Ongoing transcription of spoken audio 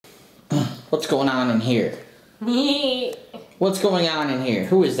What's going on in here? What's going on in here?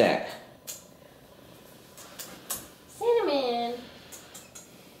 Who is that? Cinnamon.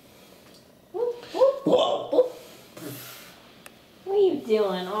 Whoa. What are you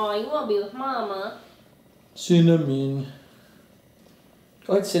doing? Oh, you want to be with Mama. Cinnamon.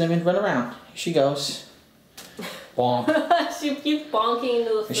 Go ahead, Cinnamon. Run around. Here she goes. Bonk. She keeps bonking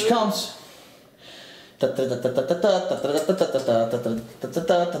into the food. Here she comes. Look at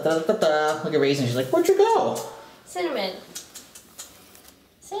Raisin. She's like, where'd you go? Cinnamon.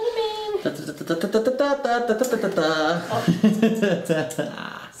 Cinnamon.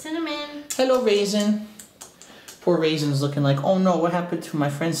 Cinnamon. Hello, Raisin. Poor Raisin's looking like, oh no, what happened to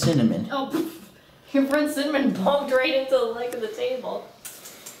my friend Cinnamon? Oh, your friend Cinnamon bumped right into the leg of the table.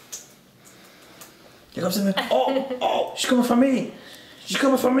 Here comes Cinnamon. Oh, she's coming for me. She's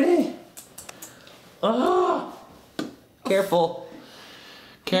coming for me. Oh, careful.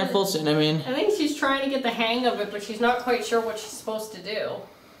 Careful, Cinnamon. I think she's trying to get the hang of it, but she's not quite sure what she's supposed to do.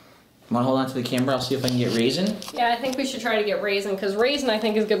 Want to hold on to the camera? I'll see if I can get Raisin. Yeah, I think we should try to get Raisin, because Raisin, I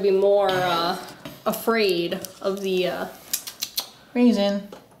think, is going to be more afraid of the... Raisin.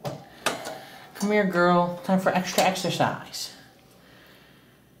 Come here, girl. Time for extra exercise.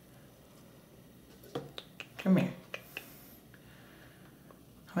 Come here.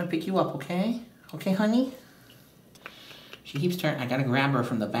 I'm going to pick you up, okay? Okay, honey? She keeps turning. I got to grab her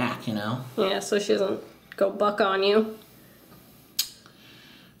from the back, you know? Yeah, so she doesn't go buck on you.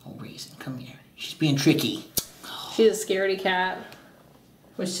 Oh, Raisin, come here. She's being tricky. She's a scaredy cat.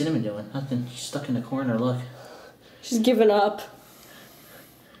 What's Cinnamon doing? Nothing. She's stuck in the corner, look. She's given up.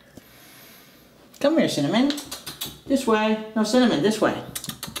 Come here, Cinnamon. This way. No, Cinnamon, this way.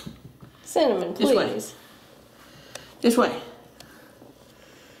 Cinnamon, please. This way. This way.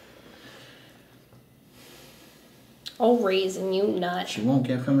 Oh, Raisin, you nut. She won't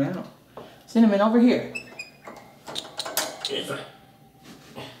get coming out. Cinnamon, over here. This way.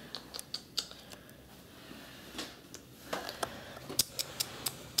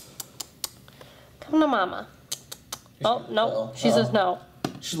 Come to Mama. Oh, no. She says no.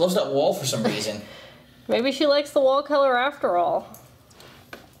 She loves that wall for some reason. Maybe she likes the wall color after all.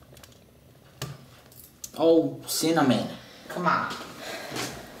 Oh, Cinnamon. Come on.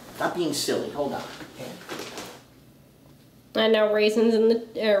 Stop being silly. Hold on. Here. And now raisins in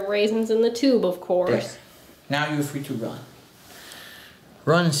the tube, of course. There. Now you're free to run.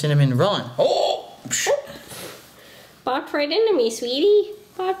 Run, Cinnamon, run. Oh! Bopped right into me, sweetie.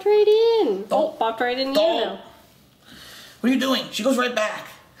 Bopped right in. Oh, bopped right into you now. What are you doing? She goes right back.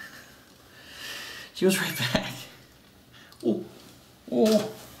 She goes right back. Oh.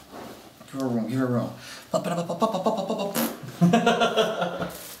 Oh. Give her room, give her room.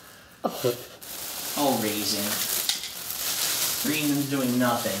 Oh, Raisin. Raisin's doing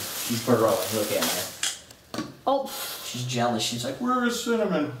nothing. She's burrowing. Look at her. Oh. She's jealous. She's like, where is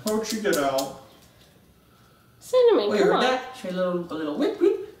Cinnamon? How'd she get out? Cinnamon, Oh, you come heard on. that? She made a little whip,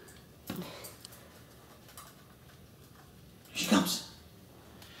 whip. Here she comes.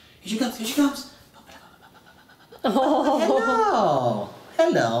 Here she comes. Here she comes. Oh. Hello.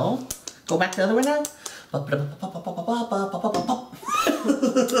 Hello. Go back to the other way now.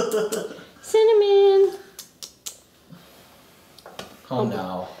 Cinnamon. Oh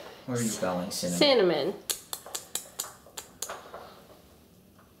no. Where are you going, Cinnamon? Cinnamon.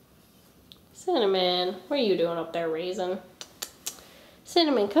 Cinnamon, what are you doing up there, Raisin?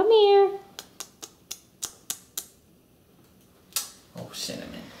 Cinnamon, come here. Oh,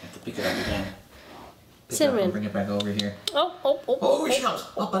 Cinnamon. I have to pick it up again. Pick Cinnamon. It up and bring it back over here. Oh, here she comes.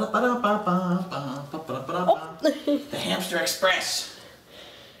 The Hamster Express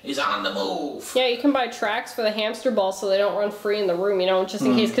is on the move. Yeah, you can buy tracks for the hamster ball so they don't run free in the room, you know, just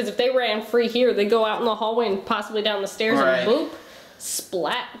in case. Because if they ran free here, they go out in the hallway and possibly down the stairs and boop,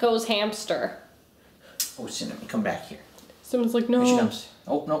 splat goes hamster. Oh, Cinnamon, come back here. Someone's like, no. Here she comes.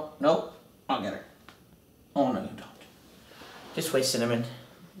 Oh, no, no. I'll get her. Oh, no, you don't. This way, Cinnamon.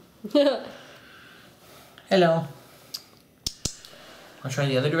 Hello. I'll try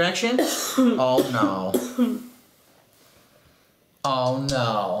the other direction. Oh, no. Oh,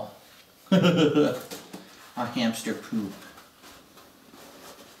 no. Our hamster poop.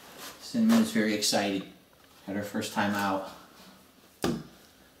 Cinnamon is very excited. Had her first time out.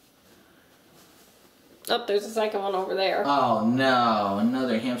 Oh, there's a second one over there. Oh, no.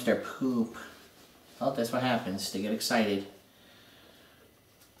 Another hamster poop. Oh, that's what happens. They get excited.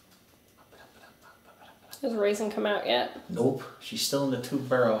 Has Raisin come out yet? Nope. She's still in the tube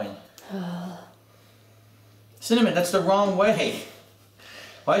burrowing. Cinnamon, that's the wrong way.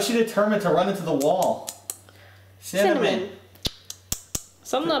 Why is she determined to run into the wall? Cinnamon.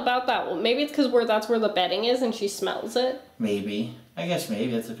 Something about that. Well, maybe it's because that's where the bedding is and she smells it. Maybe. I guess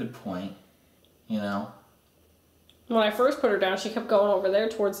maybe. That's a good point. You know? When I first put her down, she kept going over there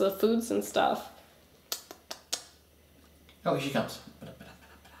towards the foods and stuff. Oh, here she comes.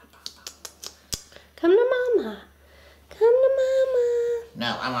 Come to mama. Come to mama.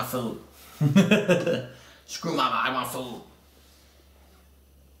 No, I want food. Screw mama, I want food.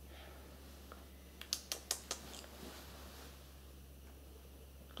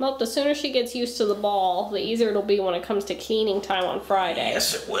 Well, the sooner she gets used to the ball, the easier it'll be when it comes to cleaning time on Friday.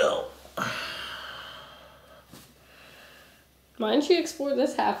 Yes, it will. Why didn't she explore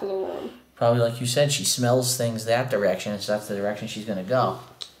this half of the room? Probably like you said, she smells things that direction, so that's the direction she's going to go.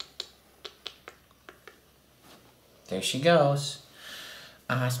 There she goes.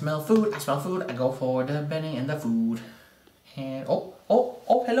 I smell food, I smell food. I go for the bedding and the food. And, oh,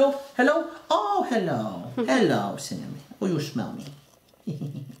 hello, hello. Oh, hello. Hello, Cinnamon. Oh, you smell me.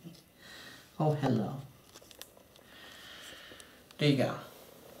 Oh, hello. There you go.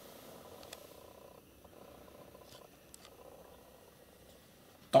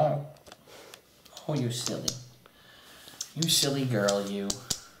 Don't. Oh, you silly. You silly girl, you.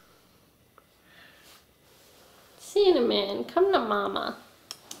 Cinnamon, come to mama.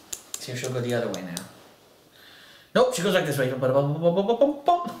 See if she'll go the other way now. Nope, she goes like this way.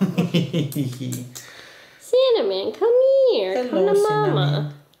 Cinnamon, come here. Hello, come to mama.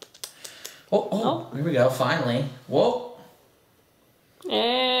 Cinnamon. Oh, here we go, finally. Whoa.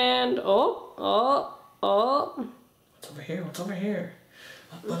 And, oh. What's over here? What's over here?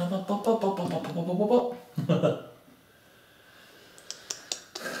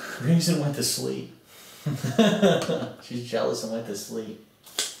 Reason went to sleep. She's jealous and went to sleep.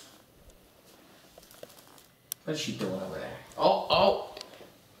 What's she doing over there? Oh!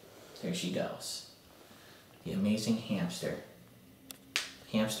 There she goes. The amazing hamster.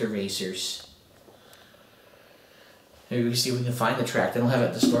 Hamster racers. Maybe we can see if we can find the track. They don't have it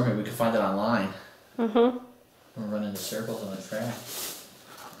at the store. Maybe we can find it online. Mm-hmm. We're running the circles on the track.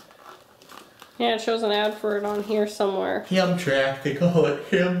 Yeah, it shows an ad for it on here somewhere. Hamtrack. They call it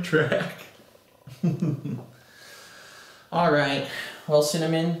Hamtrack. Alright. Well,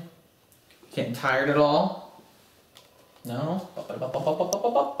 Cinnamon, getting tired at all? No?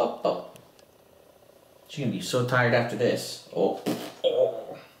 She's gonna be so tired after this. Oh.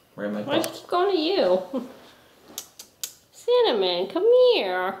 Where am I Why does she keep going to you? Cinnamon, come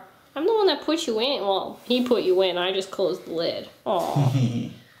here. I'm the one that put you in. Well, he put you in. I just closed the lid. Aw.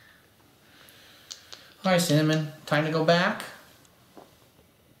 Alright, Cinnamon. Time to go back.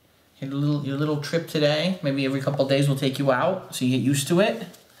 Your little trip today. Maybe every couple of days we'll take you out so you get used to it.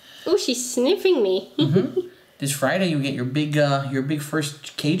 Oh, she's sniffing me. This Friday you get your big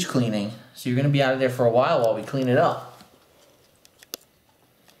first cage cleaning. So you're gonna be out of there for a while we clean it up.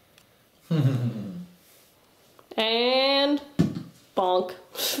 And bonk.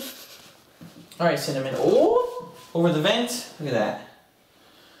 Alright, Cinnamon. Oh! Over the vent. Look at that.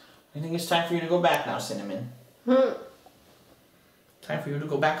 I think it's time for you to go back now, Cinnamon. Time for you to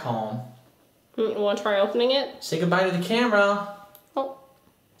go back home. You want to try opening it? Say goodbye to the camera. Oh.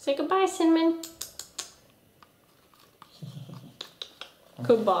 Say goodbye, Cinnamon.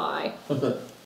 Goodbye.